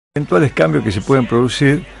Eventuales cambios que se pueden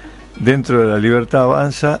producir dentro de la Libertad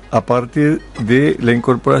Avanza a partir de la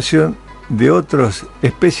incorporación de otras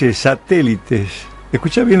especies de satélites.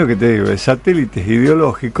 Escucha bien lo que te digo, de satélites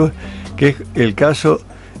ideológicos, que es el caso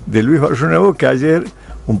de Luis Barrionuevo, que ayer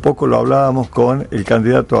un poco lo hablábamos con el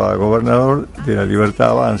candidato a gobernador de la Libertad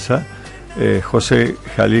Avanza, José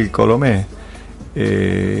Jalil Colomé,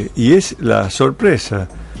 y es la sorpresa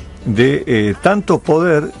de tanto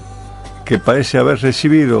poder que parece haber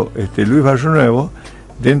recibido Luis Barrionuevo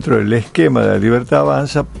dentro del esquema de la Libertad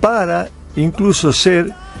Avanza para incluso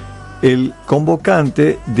ser el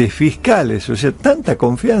convocante de fiscales, o sea, tanta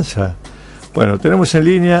confianza. Bueno, tenemos en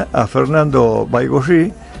línea a Fernando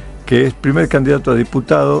Baigorrí, que es primer candidato a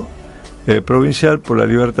diputado provincial por la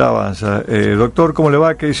Libertad Avanza. Doctor, ¿cómo le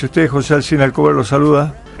va? ¿Qué dice usted? José Alcina Alcover lo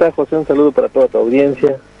saluda. Hola José, un saludo para toda tu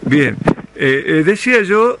audiencia. Bien, decía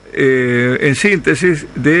yo, en síntesis,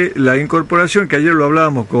 de la incorporación, que ayer lo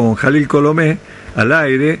hablábamos con Jalil Colomé al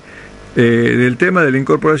aire, del tema de la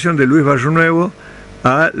incorporación de Luis Barrionuevo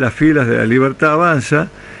a las filas de la Libertad Avanza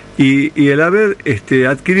y el haber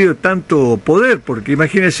adquirido tanto poder, porque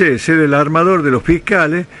imagínese, ser el armador de los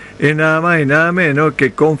fiscales es nada más y nada menos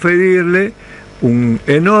que conferirle un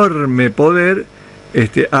enorme poder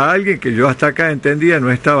a alguien que yo hasta acá entendía no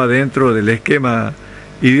estaba dentro del esquema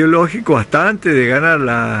ideológico hasta antes de ganar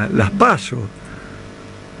las PASO.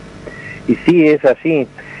 Y sí, es así.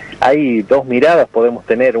 Hay dos miradas podemos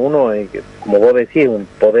tener. Uno, como vos decís, un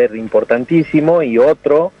poder importantísimo, y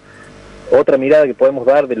otra mirada que podemos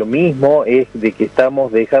dar de lo mismo es de que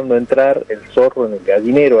estamos dejando entrar el zorro en el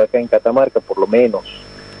gallinero acá en Catamarca, por lo menos.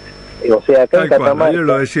 O sea, acá en Catamarca,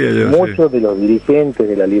 muchos de los dirigentes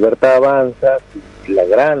de la Libertad Avanza, la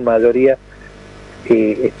gran mayoría,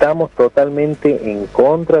 estamos totalmente en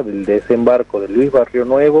contra del desembarco de Luis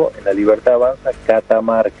Barrionuevo en la Libertad Avanza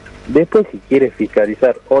Catamarca. Después, si quiere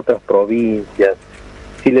fiscalizar otras provincias,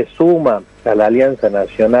 si le suma a la Alianza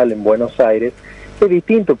Nacional en Buenos Aires, es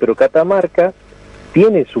distinto, pero Catamarca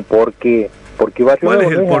tiene su porqué, porque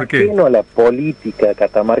Barrionuevo no es ajeno a la política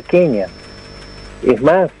catamarqueña. Es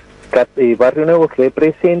más, Barrionuevo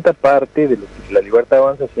representa parte de lo que la Libertad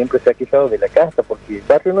Avanza siempre se ha quejado de la casta, porque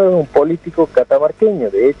Barrionuevo es un político catamarqueño,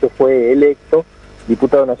 de hecho fue electo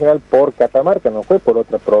diputado nacional por Catamarca, no fue por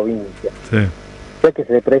otra provincia. Sí. O sea que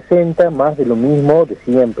se representa más de lo mismo de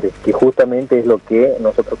siempre, que justamente es lo que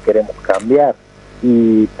nosotros queremos cambiar,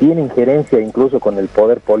 y tiene injerencia incluso con el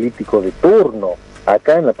poder político de turno,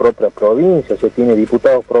 acá en la propia provincia. O sea, tiene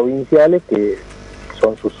diputados provinciales que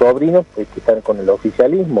son sus sobrinos, pues, que están con el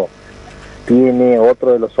oficialismo. Tiene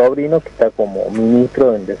otro de los sobrinos que está como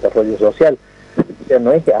ministro en desarrollo social. O sea,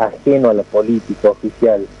 no es ajeno a la política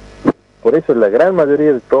oficial. Por eso la gran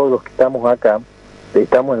mayoría de todos los que estamos acá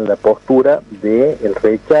estamos en la postura del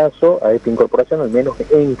rechazo a esta incorporación, al menos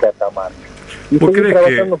en Catamarca. Y seguir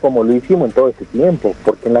trabajando como lo hicimos en todo este tiempo,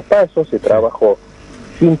 porque en la PASO se trabajó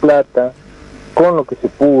sin plata, con lo que se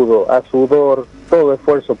pudo, a sudor, todo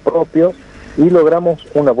esfuerzo propio, y logramos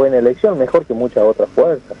una buena elección, mejor que muchas otras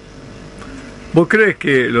fuerzas. ¿Vos crees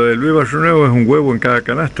que lo de Luis Barrionuevo es un huevo en cada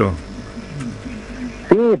canasto?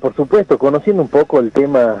 Sí, por supuesto, conociendo un poco el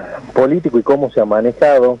tema político y cómo se ha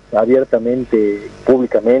manejado abiertamente,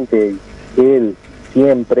 públicamente, él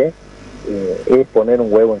siempre es poner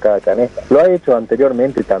un huevo en cada canasta. Lo ha hecho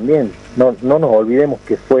anteriormente también. No nos olvidemos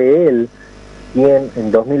que fue él quien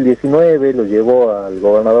en 2019 lo llevó al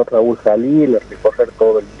gobernador Raúl Jalil a recorrer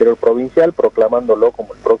todo el interior provincial, proclamándolo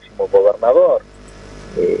como el próximo gobernador.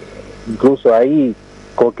 Incluso ahí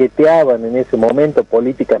coqueteaban en ese momento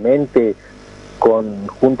políticamente con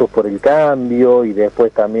Juntos por el Cambio, y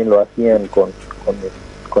después también lo hacían con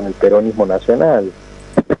el peronismo nacional.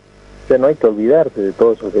 O sea, no hay que olvidarse de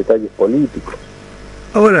todos esos detalles políticos.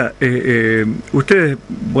 Ahora, ustedes,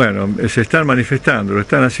 bueno, se están manifestando, lo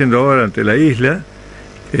están haciendo ahora ante la Isla.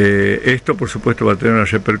 Esto, por supuesto, va a tener una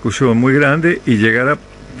repercusión muy grande y llegará,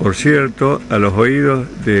 por cierto, a los oídos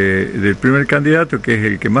del primer candidato, que es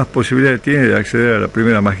el que más posibilidades tiene de acceder a la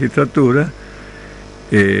primera magistratura.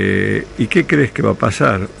 ¿Y qué crees que va a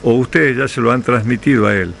pasar? ¿O ustedes ya se lo han transmitido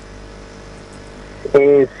a él?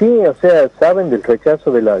 Sí, o sea, saben del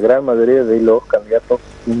rechazo de la gran mayoría de los candidatos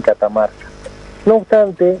en Catamarca. No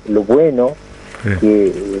obstante, lo bueno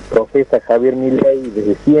que profesa Javier Milei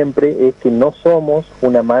desde siempre es que no somos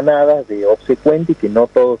una manada de obsecuentes y que no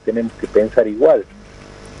todos tenemos que pensar igual.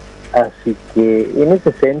 Así que en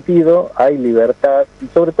ese sentido hay libertad, y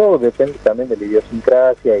sobre todo depende también de la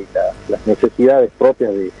idiosincrasia y las necesidades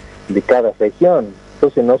propias de cada región.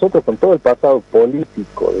 Entonces nosotros, con todo el pasado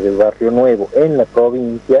político de Barrionuevo en la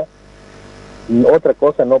provincia, otra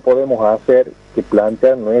cosa no podemos hacer que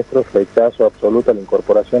plantear nuestro rechazo absoluto a la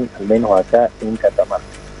incorporación, al menos acá en Catamarca.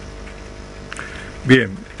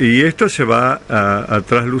 Bien, y esto se va a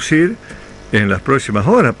traslucir en las próximas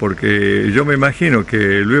horas, porque yo me imagino que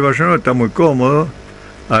Luis Barrionuevo está muy cómodo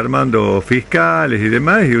armando fiscales y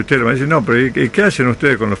demás, y usted le va a decir, no, pero ¿y qué hacen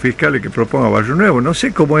ustedes con los fiscales que proponga Baigorrí? No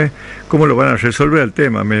sé cómo lo van a resolver el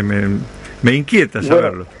tema, me inquieta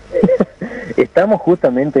saberlo. Bueno, estamos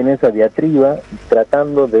justamente en esa diatriba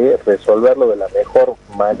tratando de resolverlo de la mejor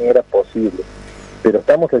manera posible, pero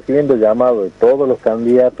estamos recibiendo llamados de todos los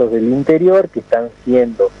candidatos del interior que están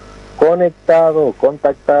siendo conectados o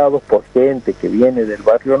contactados por gente que viene del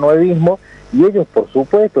barrionuevismo, y ellos por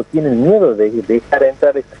supuesto tienen miedo de dejar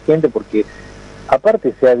entrar a esta gente, porque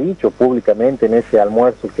aparte se ha dicho públicamente en ese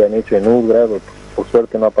almuerzo que han hecho en Udgra, por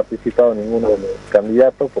suerte no ha participado ninguno de los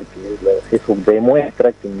candidatos, porque eso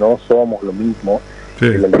demuestra que no somos lo mismo,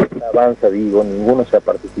 sí. Que la Libertad Avanza, digo, ninguno se ha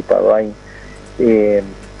participado ahí.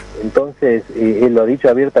 Entonces, él lo ha dicho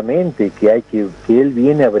abiertamente, que él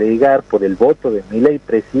viene a bregar por el voto de Milei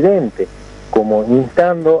presidente, como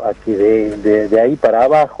instando a que de ahí para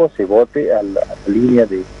abajo se vote a la línea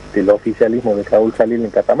del oficialismo de Raúl Jalil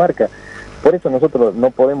en Catamarca. Por eso nosotros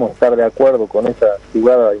no podemos estar de acuerdo con esa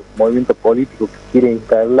jugada y movimiento político que quiere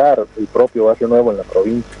instalar el propio Baigorrí en la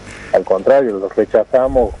provincia. Al contrario, lo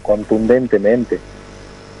rechazamos contundentemente.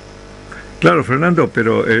 Claro, Fernando,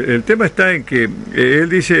 pero el tema está en que él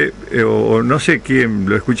dice, o no sé quién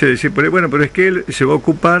lo escuché decir, pero bueno, pero es que él se va a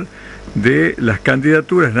ocupar de las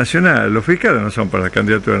candidaturas nacionales. Los fiscales no son para las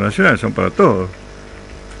candidaturas nacionales, son para todos.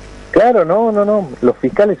 Claro, no, los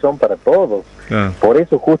fiscales son para todos. Ah. Por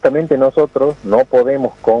eso justamente nosotros no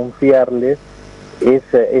podemos confiarles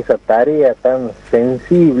esa tarea tan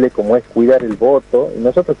sensible como es cuidar el voto, y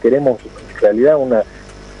nosotros queremos en realidad una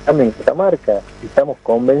cambio en Catamarca. Estamos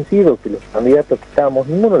convencidos que los candidatos que estamos,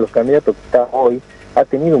 ninguno de los candidatos que está hoy ha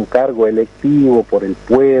tenido un cargo electivo por el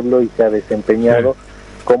pueblo y se ha desempeñado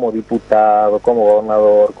como diputado, como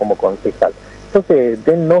gobernador, como concejal. Entonces,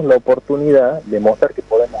 dennos la oportunidad de mostrar que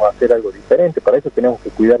podemos hacer algo diferente. Para eso tenemos que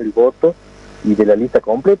cuidar el voto y de la lista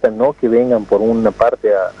completa, no que vengan por una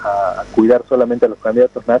parte a cuidar solamente a los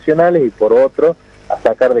candidatos nacionales y por otro a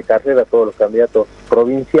sacar de carrera a todos los candidatos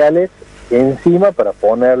provinciales encima para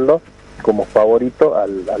ponerlo como favorito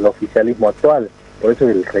al oficialismo actual. Por eso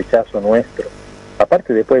es el rechazo nuestro.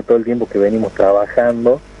 Aparte, después de todo el tiempo que venimos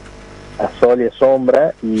trabajando a sol y a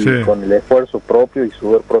sombra y con el esfuerzo propio y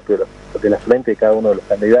sudor propio de la frente de cada uno de los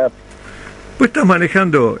candidatos. Pues estás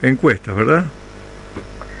manejando encuestas, ¿verdad?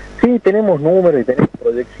 Sí, tenemos números y tenemos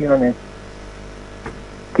proyecciones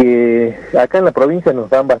que acá en la provincia nos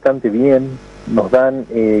dan bastante bien. Nos dan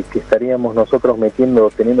que estaríamos nosotros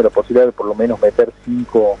teniendo la posibilidad de por lo menos meter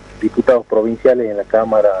 5 diputados provinciales en la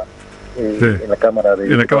Cámara, en la Cámara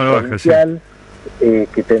provincial,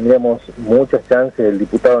 que tendríamos muchas chances del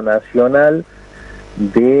diputado nacional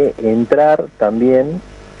de entrar también,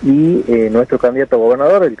 y nuestro candidato a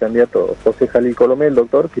gobernador, el candidato José Jalil Colomé, el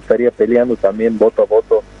doctor, que estaría peleando también voto a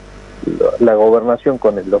voto la gobernación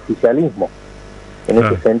con el oficialismo. En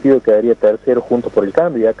ese sentido quedaría tercero junto por el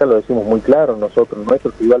cambio, y acá lo decimos muy claro nosotros,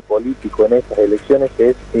 nuestro rival político en estas elecciones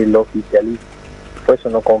es el oficialismo. Por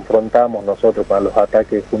eso no confrontamos nosotros con los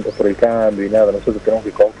ataques juntos por el cambio y nada, nosotros tenemos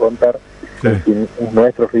que confrontar con quien es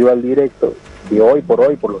nuestro rival directo, y hoy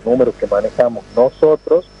por los números que manejamos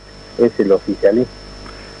nosotros, es el oficialismo.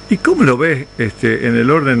 ¿Y cómo lo ves en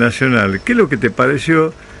el orden nacional? ¿Qué es lo que te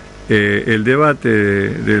pareció el debate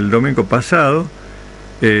del domingo pasado?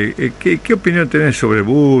 ¿Qué opinión tenés sobre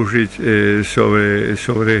Bullrich,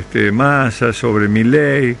 sobre Massa, sobre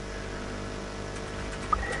Milei?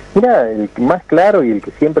 Mira, el más claro y el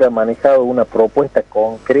que siempre ha manejado una propuesta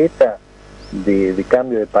concreta de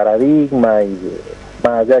cambio de paradigma, y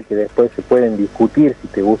más allá que después se pueden discutir si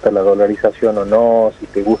te gusta la dolarización o no, si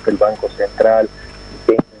te gusta el Banco Central, si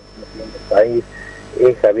te gusta el país,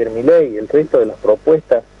 es Javier Milei. El resto de las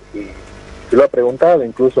propuestas se lo ha preguntado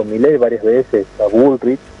incluso Milei varias veces a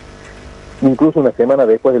Bullrich, incluso una semana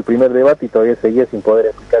después del primer debate, y todavía seguía sin poder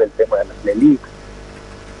explicar el tema de las LELIX.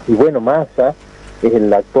 Y bueno, Massa es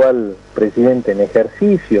el actual presidente en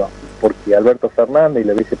ejercicio, porque Alberto Fernández y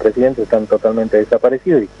la vicepresidenta están totalmente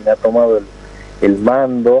desaparecidos, y quien ha tomado el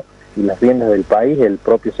mando y las riendas del país el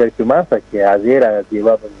propio Sergio Massa, que ayer ha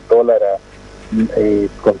llevado el dólar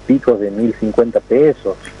con picos de 1.050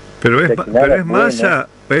 pesos. Pero es Massa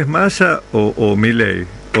o Milei,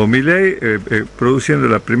 o Milei produciendo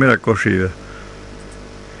la primera corrida.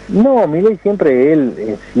 No, Milei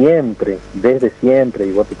desde siempre,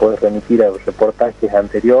 y vos te podés remitir a reportajes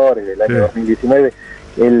anteriores del año 2019,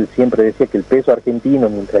 Él siempre decía que el peso argentino,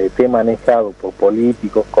 mientras esté manejado por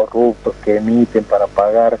políticos corruptos que emiten para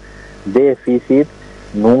pagar déficit,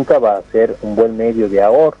 nunca va a ser un buen medio de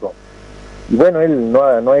ahorro. Y bueno, él no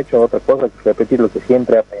ha hecho otra cosa que repetir lo que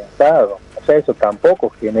siempre ha pensado. O sea, eso tampoco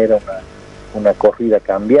genera una corrida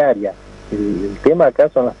cambiaria. El tema acá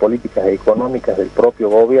son las políticas económicas del propio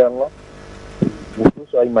gobierno.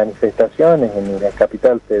 Incluso hay manifestaciones en la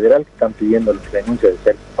capital federal que están pidiendo la renuncia de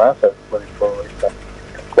Sergio Massa después de toda esta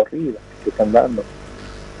corrida que están dando.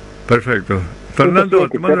 Perfecto. Fernando,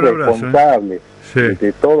 te mando un abrazo. Responsables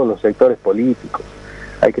de todos los sectores políticos.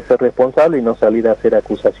 Hay que ser responsable y no salir a hacer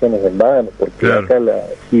acusaciones en vano, porque claro, acá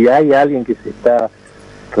si hay alguien que se está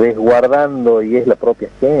resguardando y es la propia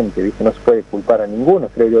gente, ¿viste? No se puede culpar a ninguno,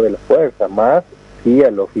 creo yo, de la fuerza, más sí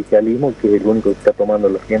al oficialismo, que es el único que está tomando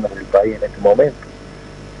las riendas del país en este momento.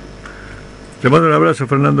 Te mando un abrazo,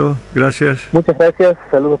 Fernando. Gracias. Muchas gracias.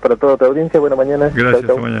 Saludos para toda tu audiencia. Buena mañana. Gracias.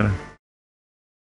 Chau, chau. Hasta mañana.